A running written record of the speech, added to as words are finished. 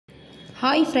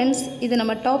Hi friends, இது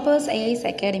நம்ம toppers IAS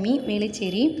academy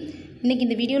Velachery. இன்றைக்கி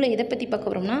இந்த வீடியோவில் எதை பற்றி பார்க்க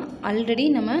போகிறோம்னா, ஆல்ரெடி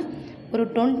நம்ம ஒரு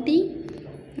 20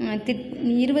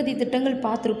 திட்டங்கள்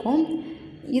பார்த்துருக்கோம்.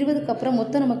 20க்கு அப்புறம்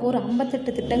மொத்தம் நமக்கு ஒரு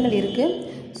 58 திட்டங்கள் இருக்குது.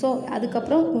 ஸோ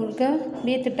அதுக்கப்புறம்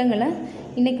இருக்கக்கூடிய திட்டங்களை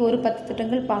இன்றைக்கி ஒரு 10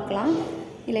 திட்டங்கள் பார்க்கலாம்.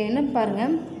 இதில் என்ன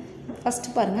பாருங்கள்,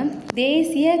 ஃபஸ்ட்டு பாருங்கள்,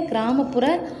 தேசிய கிராமப்புற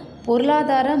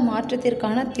பொருளாதார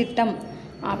மாற்றத்திற்கான திட்டம்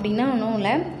அப்படின்னா ஒன்றும்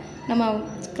இல்லை, நம்ம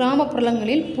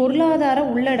கிராமப்புறங்களில் பொருளாதார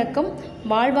உள்ளடக்கம்,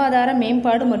 வாழ்வாதார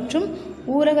மேம்பாடு மற்றும்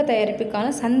ஊரக தயாரிப்புக்கான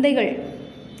சந்தைகள்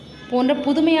போன்ற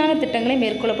புதுமையான திட்டங்களை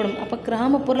மேற்கொள்ளப்படும். அப்போ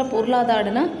கிராமப்புற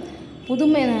பொருளாதாரம்னா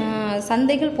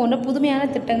சந்தைகள் போன்ற புதுமையான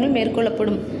திட்டங்கள்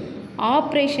மேற்கொள்ளப்படும்.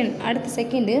 ஆப்ரேஷன் அடுத்து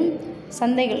செகண்டு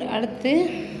சந்தைகள், அடுத்து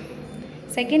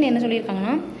செகண்ட் என்ன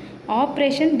சொல்லியிருக்காங்கன்னா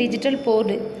operation digital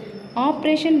board.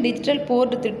 Operation digital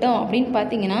board திட்டம் அப்படின்னு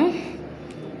பார்த்தீங்கன்னா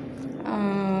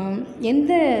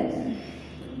எந்த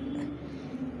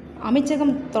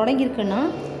அமைச்சகம் தொடங்கியிருக்குன்னா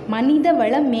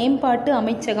மனிதவள மேம்பாட்டு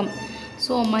அமைச்சகம்.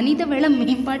 ஸோ மனிதவள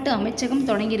மேம்பாட்டு அமைச்சகம்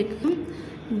தொடங்கியிருக்கு.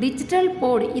 டிஜிட்டல்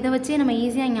போர்டு இதை வச்சே நம்ம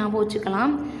ஈஸியாக ஞாபகம்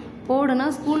வச்சுக்கலாம். போர்டுனா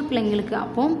ஸ்கூல் பிள்ளைங்களுக்கு.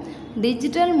 அப்போ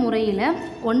டிஜிட்டல் முறையில்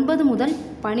 9 முதல்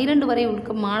 12 வரை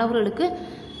உள்ள மாணவர்களுக்கு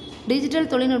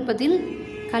டிஜிட்டல் தொழில்நுட்பத்தில்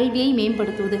கல்வியை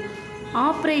மேம்படுத்துவது.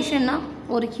 ஆப்ரேஷன்னா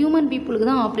ஒரு ஹியூமன் பீப்புளுக்கு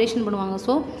தான் ஆப்ரேஷன் பண்ணுவாங்க.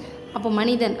 ஸோ அப்போ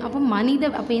மனிதன், அப்போ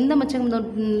எந்த அமைச்சகம்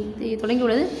தொடங்கி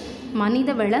உள்ளது?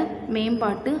 மனிதவள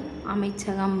மேம்பாட்டு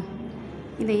அமைச்சகம்.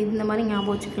 இதை இந்த மாதிரி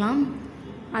ஞாபகம் வச்சுக்கலாம்.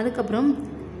 அதுக்கப்புறம்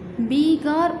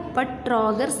பீகார்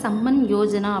பட்ராகர் சம்மன்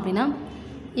யோஜனா அப்படின்னா,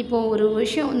 இப்போது ஒரு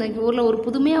விஷயம் இந்த ஊரில் ஒரு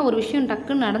புதுமையாக ஒரு விஷயம்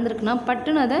டக்குன்னு நடந்திருக்குன்னா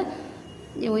பட்டுன்னு அதை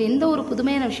எந்த ஒரு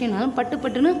புதுமையான விஷயம்னாலும்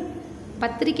பட்டுன்னு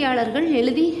பத்திரிகையாளர்கள்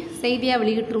எழுதி செய்தியாக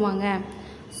வெளியிட்டுருவாங்க.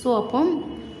 ஸோ அப்போ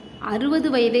 60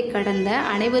 வயதை கடந்த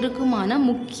அனைவருக்குமான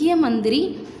முக்கிய மந்திரி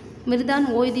மிருதான்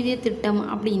ஓய்வூதிய திட்டம்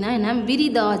அப்படின்னா என்ன?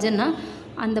 விரிதாஜன்னா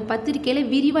அந்த பத்திரிக்கையில்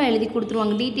விரிவாக எழுதி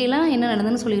கொடுத்துருவாங்க, டீட்டெயிலாக என்ன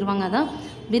நடந்ததுன்னு சொல்லிடுவாங்க. அதான்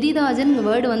விரிதாஜன்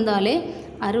வேர்டு வந்தாலே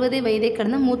 60 வயதை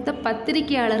கடந்த மூத்த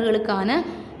பத்திரிகையாளர்களுக்கான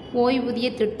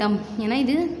ஓய்வூதிய திட்டம். ஏன்னா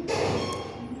இது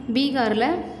பீகாரில்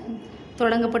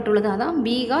தொடங்கப்பட்டுள்ளது. அதான்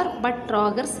பீகார்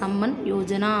பட்ராகர் சம்மன்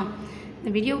யோஜனா. இந்த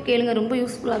வீடியோ கேளுங்க, ரொம்ப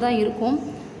யூஸ்ஃபுல்லாக தான் இருக்கும்.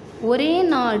 ஒரே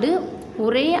நாடு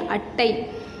ஒரே அட்டை.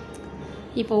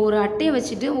 இப்போ ஒரு அட்டையை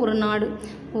வச்சுட்டு ஒரு நாடு,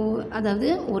 அதாவது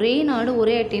ஒரே நாடு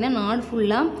ஒரே அட்டைனா நாடு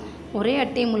ஃபுல்லாக ஒரே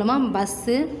அட்டை மூலமாக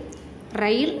பஸ்ஸு,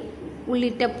 ரயில்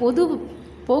உள்ளிட்ட பொது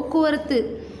போக்குவரத்து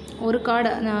ஒரு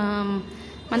கார்டை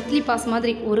மந்த்லி பாஸ்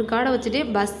மாதிரி ஒரு கார்டை வச்சுட்டு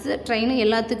பஸ்ஸு, ட்ரெயின்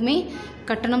எல்லாத்துக்குமே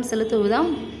கட்டணம் செலுத்துவது தான்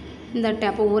இந்த அட்டை.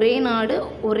 அப்போ ஒரே நாடு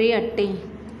ஒரே அட்டை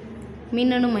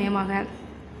மின்னணு மயமாக.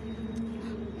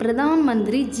 பிரதான்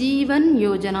மந்திரி ஜீவன்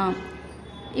யோஜனா.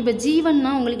 இப்போ ஜீவன்னா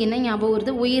உங்களுக்கு என்ன ஞாபகம்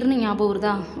வருது? உயிர்னு ஞாபகம்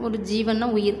வருதா? ஒரு ஜீவன்னா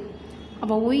உயிர்.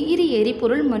 அப்போ உயிரி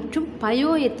எரிபொருள் மற்றும் பயோ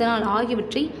எத்தனால்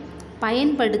ஆகியவற்றை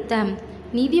பயன்படுத்த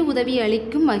நிதி உதவி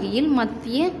அளிக்கும் வகையில்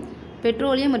மத்திய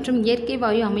பெட்ரோலியம் மற்றும் இயற்கை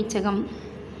வாயு அமைச்சகம்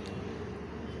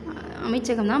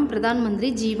தான் பிரதான்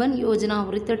மந்திரி ஜீவன் யோஜனா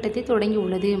ஒரு திட்டத்தை தொடங்கி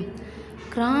உள்ளது.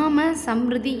 கிராம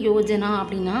சம்ருதி யோஜனா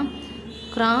அப்படின்னா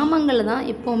கிராமங்களில் தான்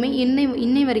எப்போவுமே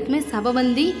இன்னை வரைக்குமே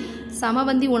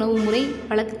சமபந்தி உணவு முறை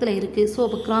வழக்கத்தில் இருக்குது. ஸோ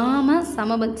அப்போ கிராம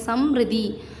சம்ருதி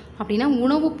அப்படின்னா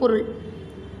உணவுப் பொருள்,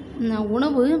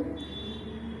 உணவு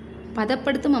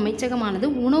பதப்படுத்தும் அமைச்சகமானது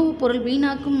உணவுப் பொருள்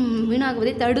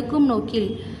வீணாகுவதை தடுக்கும் நோக்கில்.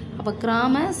 அப்போ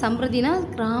கிராம சம்ருதினா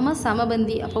கிராம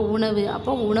சமபந்தி, அப்போ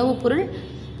உணவுப் பொருள்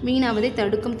வீணாவதை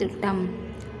தடுக்கும் திட்டம்.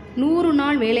 100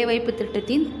 நாள் வேலைவாய்ப்பு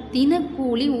திட்டத்தின்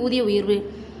தினக்கூலி ஊதிய உயர்வு.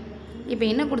 இப்போ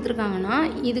என்ன கொடுத்துருக்காங்கன்னா,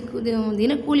 இதுக்கு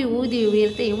தினக்கூலி ஊதிய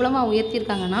உயர்த்தை எவ்வளவா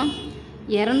உயர்த்தியிருக்காங்கன்னா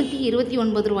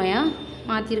 229 ரூபாயா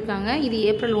மாற்றிருக்காங்க. இது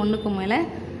ஏப்ரல் 1க்கு மேலே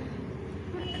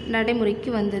நடைமுறைக்கு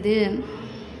வந்தது.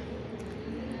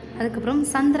 அதுக்கப்புறம்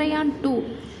சந்திரயான் 2.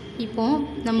 இப்போது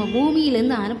நம்ம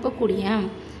பூமியிலேருந்து அனுப்பக்கூடிய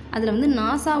அதில்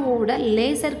நாசாவோட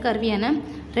லேசர் கருவியான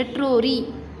ரெட்ரோரி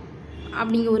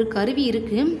அப்படிங்கிற ஒரு கருவி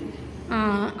இருக்குது.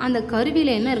 அந்த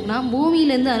கருவியில் என்ன இருக்குன்னா,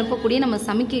 பூமியிலேருந்து அனுப்பக்கூடிய நம்ம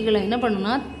சமிக்கைகளை என்ன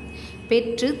பண்ணணும்னா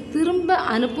பெற்று திரும்ப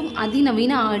அனுப்பும்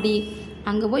அதிநவீன ஆடி.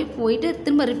 அங்கே போயிட்டு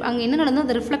திரும்ப அங்கே என்ன நடந்தோ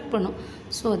அதை ரிஃப்ளெக்ட் பண்ணும்.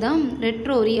 ஸோ அதான்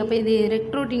ரெட்ரோரி. அப்போ இது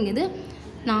ரெட்ரோட்டிங்கிறது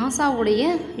நாசாவுடைய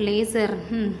லேசர்,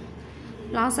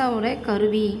 நாசாவோட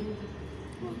கருவி.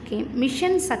 ஓகே,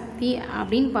 மிஷன் சக்தி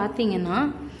அப்படின்னு பார்த்தீங்கன்னா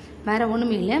வேறு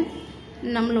ஒன்றுமே இல்லை,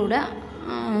 நம்மளோட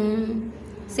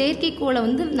செயற்கைக்கோளை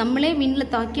நம்மளே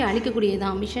விண்ணில் தாக்கி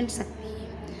அழிக்கக்கூடியதான் மிஷன் சக்தி.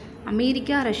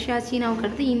 அமெரிக்கா, ரஷ்யா, சீனாவுக்கு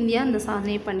அடுத்து இந்தியா இந்த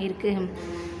சாதனையை பண்ணியிருக்கு.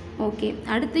 ஓகே,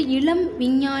 அடுத்து இளம்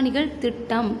விஞ்ஞானிகள்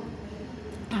திட்டம்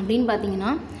அப்படின்னு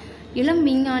பார்த்தீங்கன்னா, இளம்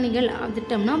விஞ்ஞானிகள்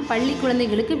திட்டம்னா பள்ளி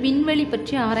குழந்தைகளுக்கு விண்வெளி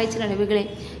பற்றிய ஆராய்ச்சி நடவடிக்கைகளை.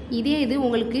 இது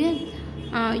உங்களுக்கு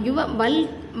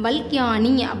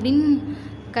வல்கியானி அப்படின்னு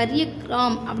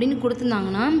கரியக்ராம் அப்படின்னு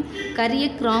கொடுத்துருந்தாங்கன்னா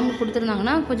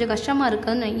கொஞ்சம் கஷ்டமாக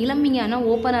இருக்குது, இளம்பிங்க ஆனால்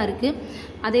ஓப்பனாக இருக்குது.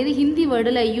 அதே இது ஹிந்தி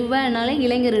வேர்டில் யுவனாலே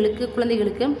இளைஞர்களுக்கு,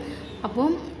 குழந்தைகளுக்கு.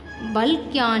 அப்போது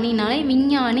வல்கியானினாலே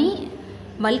விஞ்ஞானி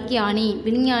வல்கியானி.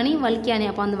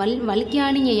 அப்போ அந்த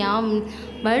வல்கியானிங்க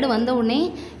வேர்டு வந்த உடனே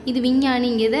இது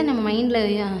விஞ்ஞானிங்கிறத நம்ம மைண்டில்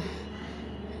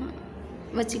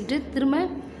வச்சுக்கிட்டு திரும்ப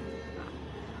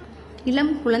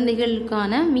இளம்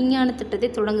குழந்தைகளுக்கான விஞ்ஞான திட்டத்தை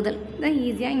தொடங்குதல் தான்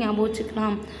ஈஸியாக ஞாபகம்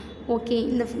வச்சுக்கலாம். ஓகே,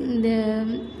 இந்த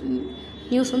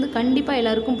நியூஸ் வந்து கண்டிப்பாக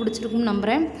எல்லாருக்கும் பிடிச்சிருக்கும்னு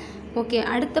நம்புகிறேன். ஓகே,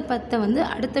 அடுத்த 10 வந்து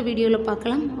அடுத்த வீடியோவில்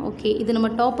பார்க்கலாம். ஓகே, இது நம்ம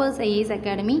டாப்பர்ஸ் ஐஏஎஸ்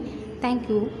அகாடமி.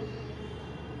 தேங்க்யூ.